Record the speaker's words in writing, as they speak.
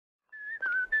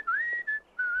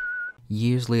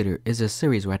Years Later is a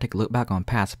series where I take a look back on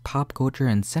past pop culture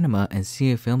and cinema and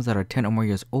see if films that are 10 or more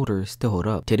years older still hold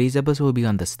up. Today's episode will be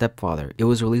on The Stepfather. It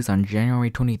was released on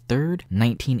January 23rd,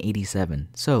 1987.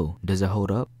 So, does it hold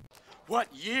up?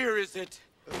 What year is it?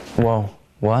 Whoa,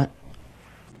 what?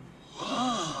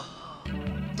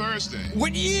 Thursday.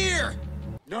 What year?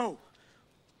 No.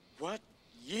 What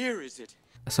year is it?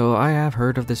 So I have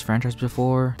heard of this franchise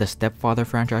before, the Stepfather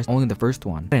franchise, only the first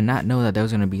one. I did not know that there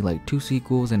was going to be like 2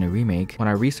 sequels and a remake. When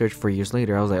I researched for Years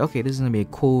Later, I was like, okay, this is going to be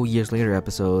a cool Years Later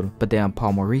episode. But then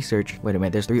upon more research, wait a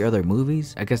minute, there's 3 other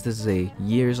movies? I guess this is a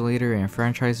Years Later and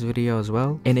franchise video as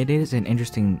well. And it is an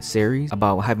interesting series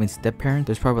about having step-parents.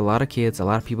 There's probably a lot of kids, a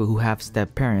lot of people who have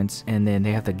step-parents, and then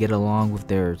they have to get along with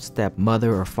their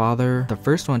stepmother or father. The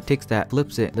first one takes that,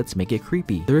 flips it, let's make it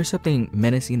creepy. There is something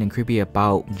menacing and creepy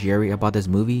about Jerry, about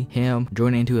this movie, him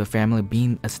joining into a family,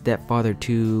 being a stepfather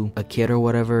to a kid or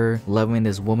whatever, loving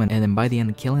this woman, and then by the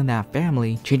end killing that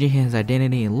family, changing his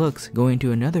identity and looks, going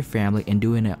to another family and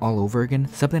doing it all over again.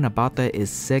 Something about that is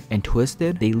sick and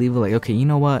twisted. They leave it like, okay, you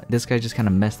know what, this guy just kind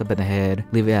of messed up in the head,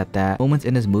 leave it at that. Moments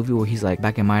in this movie where he's like,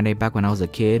 back in my day, back when I was a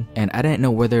kid, and I didn't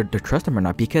know whether to trust him or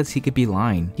not because he could be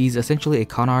lying. He's essentially a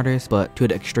con artist, but to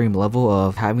the extreme level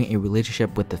of having a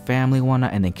relationship with the family and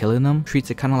whatnot and then killing them.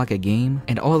 Treats it kind of like a game,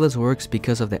 and all of this works because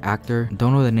of the actor.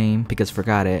 Don't know the name because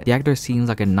forgot it. The actor seems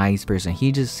like a nice person.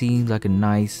 He just seems like a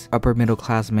nice upper middle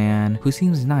class man who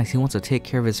seems nice. He wants to take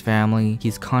care of his family.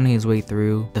 He's conning his way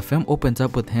through. The film opens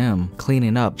up with him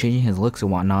cleaning up, changing his looks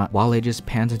and whatnot, while it just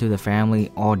pans into the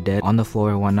family all dead on the floor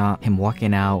and whatnot. Him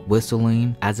walking out,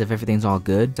 whistling as if everything's all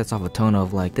good. Sets off a tone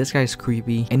of like, this guy's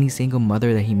creepy. Any single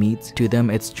mother that he meets, to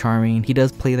them it's charming. He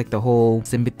does play like the whole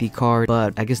sympathy card,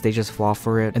 but I guess they just fall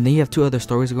for it. And then you have 2 other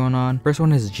stories going on. First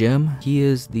one is Jim. He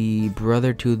is the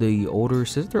brother to the older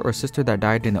sister that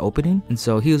died in the opening, and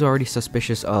so he was already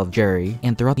suspicious of Jerry,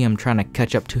 and throughout him trying to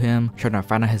catch up to him, trying to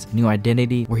find out his new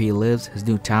identity, where he lives, his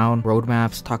new town, road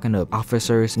maps, talking to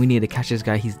officers, we need to catch this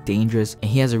guy, he's dangerous, and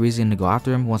he has a reason to go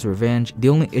after him, wants revenge. The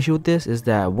only issue with this is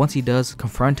that once he does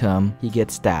confront him, he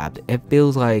gets stabbed. It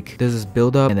feels like there's this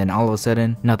build up and then all of a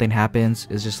sudden nothing happens.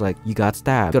 It's just like, you got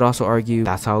stabbed. Could also argue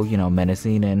that's how, you know,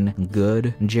 menacing and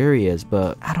good Jerry is,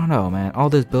 but I don't know, man. All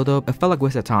this build up, it felt like a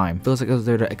waste of time. Feels like it was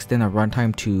there to extend the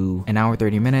runtime to an hour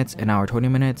 30 minutes, an hour 20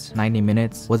 minutes, 90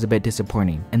 minutes was a bit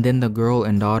disappointing. And then the girl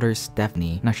and daughter,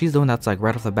 Stephanie. Now she's the one that's like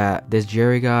right off the bat, this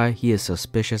Jerry guy, he is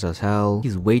suspicious as hell.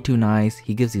 He's way too nice.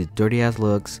 He gives these dirty ass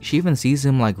looks. She even sees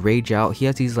him like rage out. He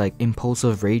has these like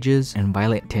impulsive rages and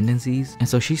violent tendencies. And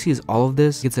so she sees all of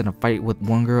this, gets in a fight with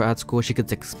one girl at school. She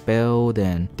gets expelled,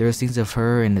 and there are scenes of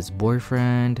her and his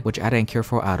boyfriend, which I didn't care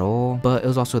for at all. But it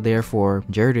was also there for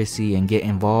Jerry to see and get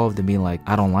involved and be like,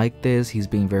 I don't like this. He's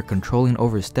being very controlling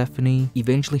over Stephanie.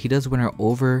 Eventually he does win her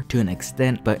over to an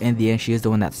extent, but in the end she is the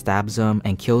one that stabs him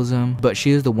and kills him. But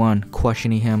she is the one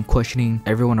questioning him, questioning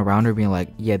everyone around her, being like,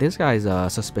 yeah, this guy's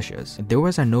suspicious. There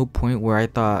was at no point where I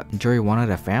thought Jerry wanted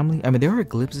a family. I mean, there were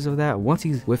glimpses of that. Once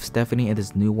he's with Stephanie and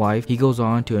his new wife, he goes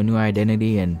on to a new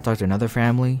identity and starts another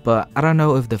family. But I don't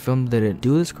know if the film didn't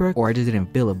do this correct or I just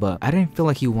didn't feel it, but I didn't feel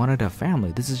like he wanted a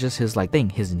family. This is just his like thing,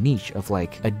 his niche of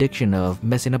like addiction of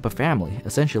messing up a family,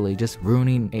 essentially just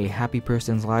ruining a happy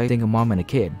person's life, single mom and a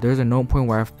kid. There's a no point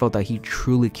where I felt that he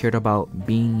truly cared about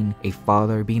being a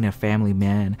father, being a family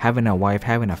man, having a wife,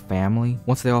 having a family.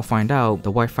 Once they all find out,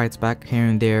 the wife fights back here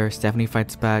and there, Stephanie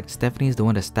fights back. Stephanie is the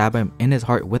one to stab him in his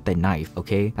heart with a knife,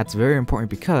 okay? That's very important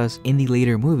because in the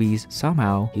later movies,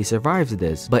 somehow he survives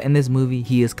this. But in this movie,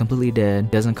 he is completely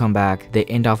dead, doesn't come back. They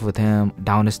end off with him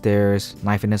down the stairs,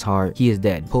 knife in his heart. He is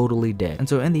dead, totally dead. And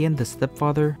so in the end, The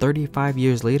Stepfather, 35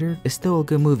 years later, is still a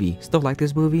good movie. Still like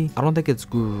this movie. I don't think it's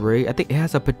great. I think it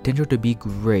has a potential to be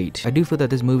great. I do feel that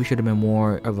this movie should have been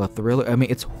more of a thriller. I mean,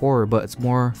 it's horror, but it's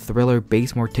more thriller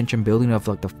based, more tension building of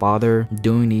like the father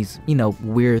doing these, you know,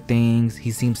 weird things.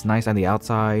 He seems nice on the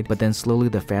outside, but then slowly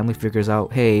the family figures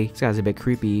out, hey, this guy's a bit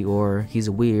creepy or he's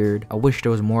weird. I wish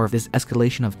there was more of this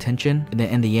escalation of tension and then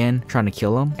in the end trying to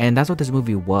kill him. And that's what this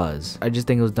movie was. I just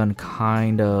think it was done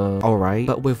kind of alright,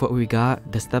 but with what we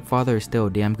got, The Stepfather is still a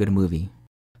damn good movie.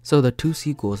 So the 2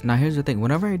 sequels. Now here's the thing,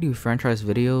 whenever I do franchise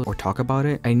videos or talk about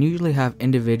it, I usually have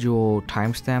individual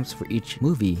timestamps for each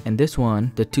movie. And this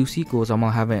one, the 2 sequels, I'm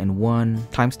gonna have it in one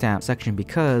timestamp section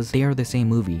because they are the same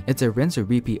movie. It's a rinse or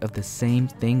repeat of the same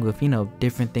thing with, you know,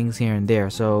 different things here and there.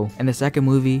 So in the second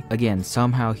movie, again,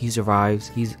 somehow he survives.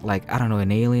 He's like, I don't know,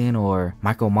 an alien or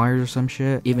Michael Myers or some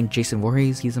shit. Even Jason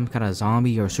Voorhees, he's some kind of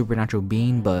zombie or supernatural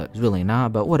being, but it's really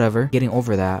not, but whatever. Getting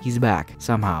over that, he's back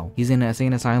somehow. He's in an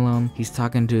insane asylum. He's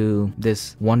talking to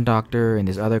this one doctor and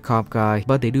this other cop guy,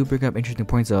 but they do bring up interesting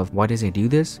points of why does he do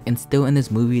this, and still in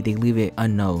this movie they leave it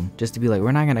unknown, just to be like,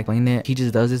 we're not gonna explain it, he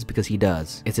just does this because he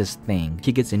does, it's his thing.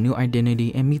 He gets a new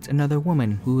identity and meets another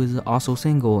woman who is also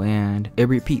single, and it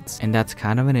repeats, and that's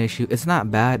kind of an issue. It's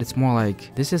not bad, it's more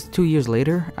like this is 2 years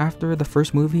later after the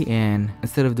first movie, and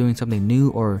instead of doing something new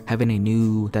or having a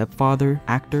new stepfather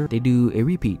actor, they do a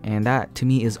repeat, and that to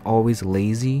me is always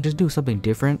lazy. Just do something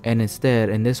different. And instead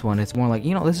in this one it's more like,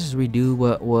 you know, let's just redo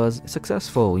what was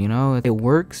successful, you know, it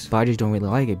works, but I just don't really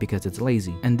like it because it's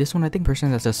lazy. And this one, I think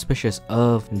person that's suspicious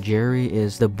of Jerry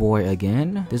is the boy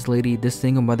again. This lady, this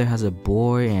single mother has a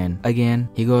boy, and again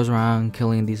he goes around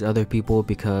killing these other people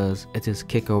because it's his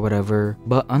kick or whatever.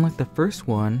 But unlike the first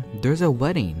one, there's a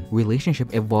wedding.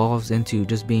 Relationship evolves into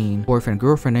just being boyfriend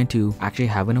girlfriend into actually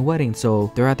having a wedding.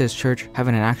 So they're at this church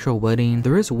having an actual wedding.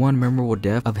 There is one memorable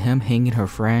death of him hanging her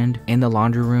friend in the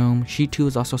laundry room. She too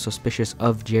is also suspicious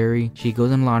of Jerry. She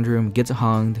goes in the laundry room, gets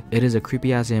hung. It is a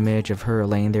creepy ass image of her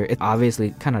laying there. It's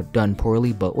obviously kind of done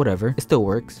poorly, but whatever, it still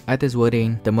works. At this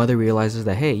wedding, the mother realizes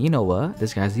that, hey, you know what,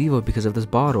 this guy's evil because of this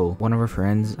bottle, one of her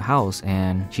friend's house,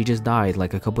 and she just died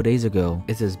like a couple days ago.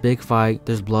 It's this big fight,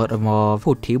 there's blood involved,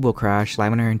 whole table crash,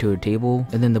 slamming her into a table,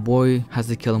 and then the boy has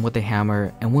to kill him with a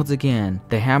hammer, and once again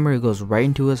the hammer goes right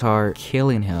into his heart,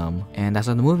 killing him. And that's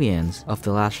how the movie ends, of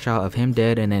the last shot of him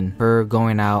dead, and then her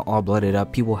going out all blooded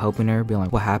up, people helping her, being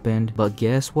like, what happened? But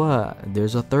guess what,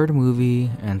 there's a third movie,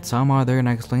 and somehow they're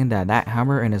gonna explain that that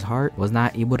hammer in his heart was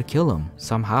not able to kill him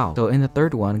somehow. So in the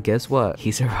third one, guess what,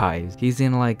 he survives. He's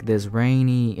in like this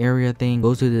rainy area thing,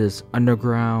 goes to this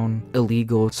underground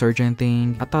illegal surgeon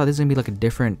thing. I thought this was gonna be like a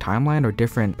different timeline or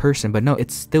different person, but no,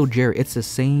 it's still Jerry. It's the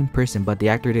same person, but the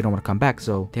actor didn't want to come back,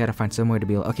 so they had to find some way to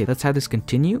be like, okay, let's have this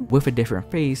continue with a different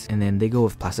face, and then they go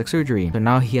with plastic surgery. So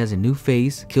now he has a new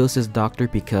face, kills his doctor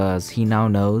because he now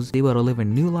knows they able to live a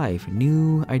new life,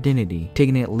 new identity,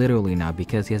 taking it literally now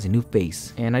because he has a new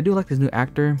face. And I do like this new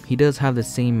actor. He does have the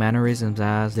same mannerisms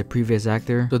as the previous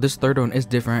actor, so this third one is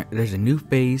different. There's a new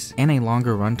face and a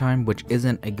longer runtime, which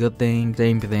isn't a good thing.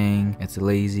 Same thing, it's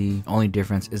lazy, only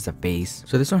difference is the face.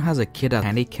 So this one has a kid that's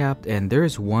handicapped, and there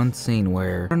is one scene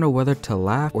where I don't know whether to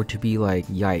laugh or to be like,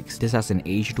 yikes, this hasn't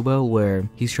aged well, where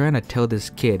he's trying to tell this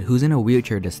kid who's in a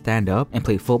wheelchair to stand up and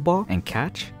play football and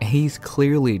catch, and he's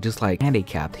clearly just like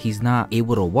handicapped. He's not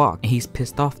able to walk, and he's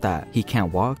pissed off that he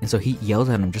can't walk, and so he yells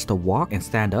at him just to walk and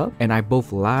stand up. And I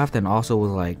both laughed and also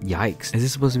was like, yikes, is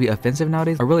this supposed to be offensive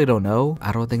nowadays? I really don't know.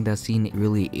 I don't think that scene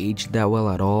really aged that well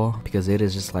at all, because it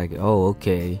is just like, oh,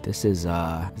 okay, this is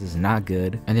not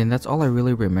good. And then that's all I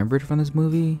really remembered from this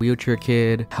movie. Wheelchair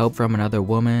kid, help from another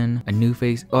woman, a new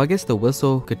face. Oh, I guess the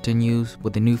whistle continues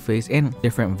with a new face and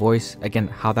different voice. Again,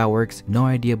 how that works, no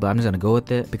idea, but I'm just gonna go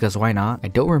with it because why not? I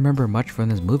don't remember much from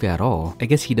this movie at all. I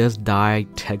guess he does die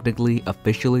technically,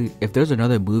 officially. If there's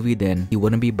another movie, then he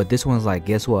wouldn't be, but this one's like,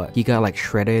 guess what? He got like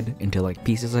shredded into like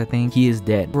pieces, I think. He is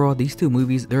dead. Overall, these two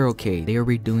movies, they're okay. They are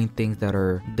redoing things that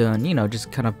are done, you know,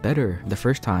 just kind of better the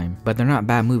first time, but they're not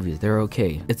bad movies. They're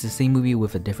okay. It's the same movie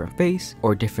with a different face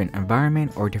or different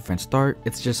environment or different start.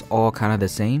 It's just all kind of the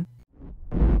same.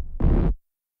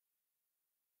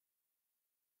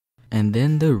 And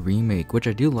then the remake, which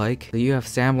I do like. So you have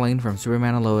Sam Lane from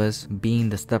Superman and Lois being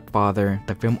the stepfather.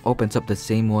 The film opens up the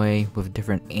same way with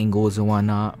different angles and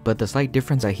whatnot, but the slight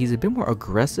difference that he's a bit more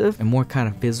aggressive and more kind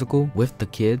of physical with the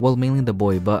kid, well, mainly the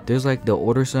boy, but there's like the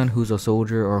older son who's a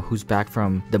soldier or who's back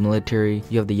from the military.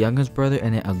 You have the youngest brother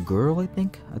and then a girl, I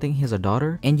think he has a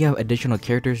daughter, and you have additional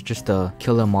characters just to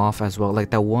kill him off as well, like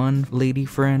that one lady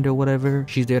friend or whatever.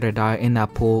 She's there to die in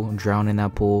that pool, drown in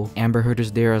that pool. Amber Heard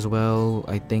is there as well,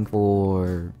 I think for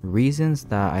reasons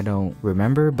that I don't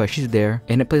remember, but she's there,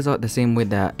 and it plays out the same way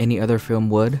that any other film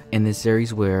would in this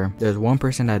series, where there's one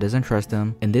person that doesn't trust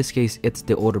him. In this case, it's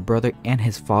the older brother and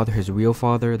his father, his real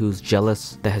father, who's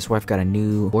jealous that his wife got a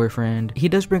new boyfriend. He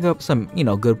does bring up some, you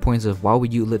know, good points of why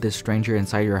would you let this stranger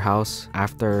inside your house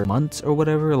after months or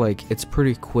whatever. Like, it's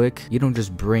pretty quick. You don't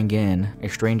just bring in a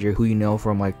stranger who you know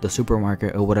from like the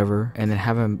supermarket or whatever and then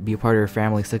have him be a part of your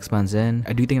family 6 months in.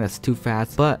 I do think that's too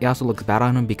fast, but it also looks bad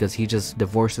on him because he just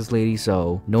divorced this lady,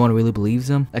 so no one really believes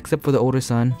him except for the older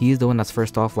son. He's the one that's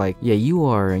first off like, yeah, you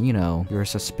are, you know, you're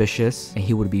suspicious, and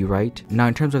he would be right. Now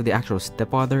in terms of the actual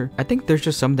stepfather, I think there's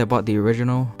just something about the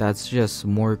original that's just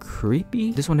more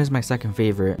creepy. This one is my second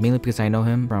favorite, mainly because I know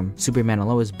him from Superman and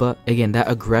Lois, but again,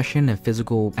 that aggression and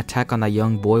physical attack on that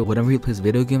young boy whenever he plays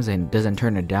video games and doesn't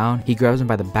turn it down. He grabs him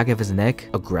by the back of his neck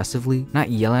aggressively, not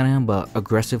yelling at him, but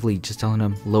aggressively just telling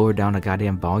him lower down a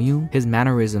goddamn volume. His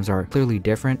mannerisms are clearly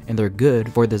different. and they're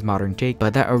good for this modern take.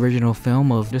 But that original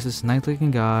film of just this nice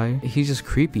looking guy, he's just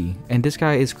creepy, and this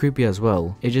guy is creepy as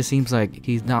well. It just seems like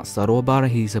he's not subtle about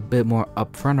it, he's a bit more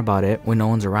upfront about it when no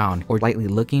one's around or lightly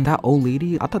looking. That old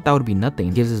lady, I thought that would be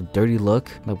nothing. Gives this dirty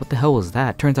look, like what the hell was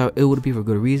that? Turns out it would be for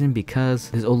good reason, because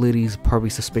this old lady's probably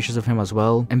suspicious of him as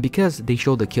well, and because they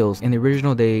show the kills. In the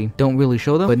original they don't really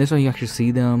show them, but in this one you actually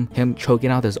see him choking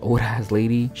out this old ass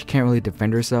lady. She can't really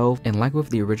defend herself, and like with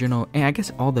the original, and I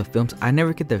guess all the films, I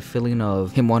never get the feeling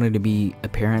of him wanting to be a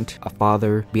parent, a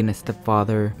father, being a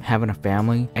stepfather, having a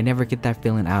family. I never get that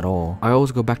feeling at all. I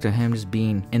always go back to him just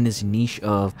being in this niche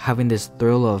of having this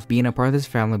thrill of being a part of this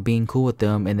family, being cool with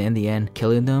them, and then in the end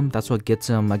killing them. That's what gets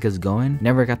him, I guess, going.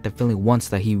 Never got the feeling once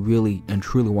that he really and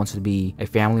truly wants to be a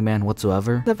family man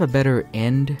whatsoever. They have a better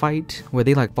end fight where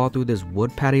they like fall through this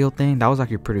wood patio thing. That was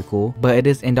actually pretty cool, but it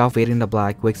is end off fading to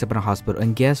black, wakes up in a hospital,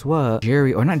 and guess what?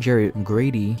 Jerry, or not Jerry,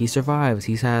 Grady, he survives.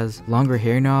 He has longer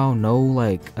hair now, no,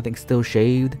 like, I think still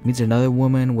shaved, meets another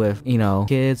woman with, you know,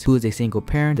 kids, who is a single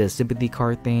parent, does sympathy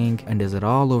card thing, and does it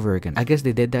all over again. I guess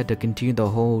they did that to continue the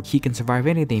whole he can survive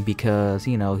anything because,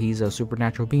 you know, he's a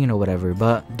supernatural being or whatever.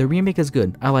 But the remake is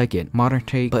good. I like it. Modern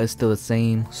take, but it's still the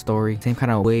same story, same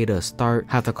kind of way to start,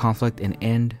 have the conflict and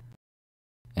end.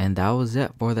 And that was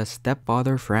it for the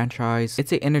Stepfather franchise.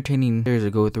 It's an entertaining series to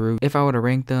go through. If I were to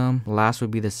rank them, last would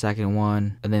be the second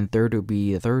one, and then third would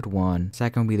be the third one.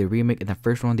 Second would be the remake, and the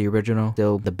first one, the original,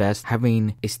 still the best.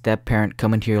 Having a step parent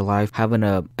come into your life, having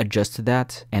to adjust to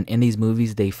that. And in these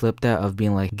movies, they flip that of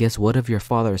being like, guess what if your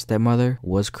father or stepmother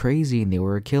was crazy and they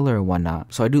were a killer and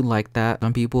whatnot. So I do like that.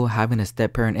 Some people, having a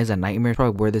step parent is a nightmare,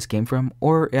 probably where this came from,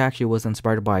 or it actually was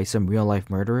inspired by some real life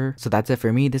murderer. So that's it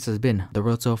for me. This has been The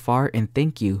Road So Far, and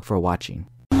thank you for watching.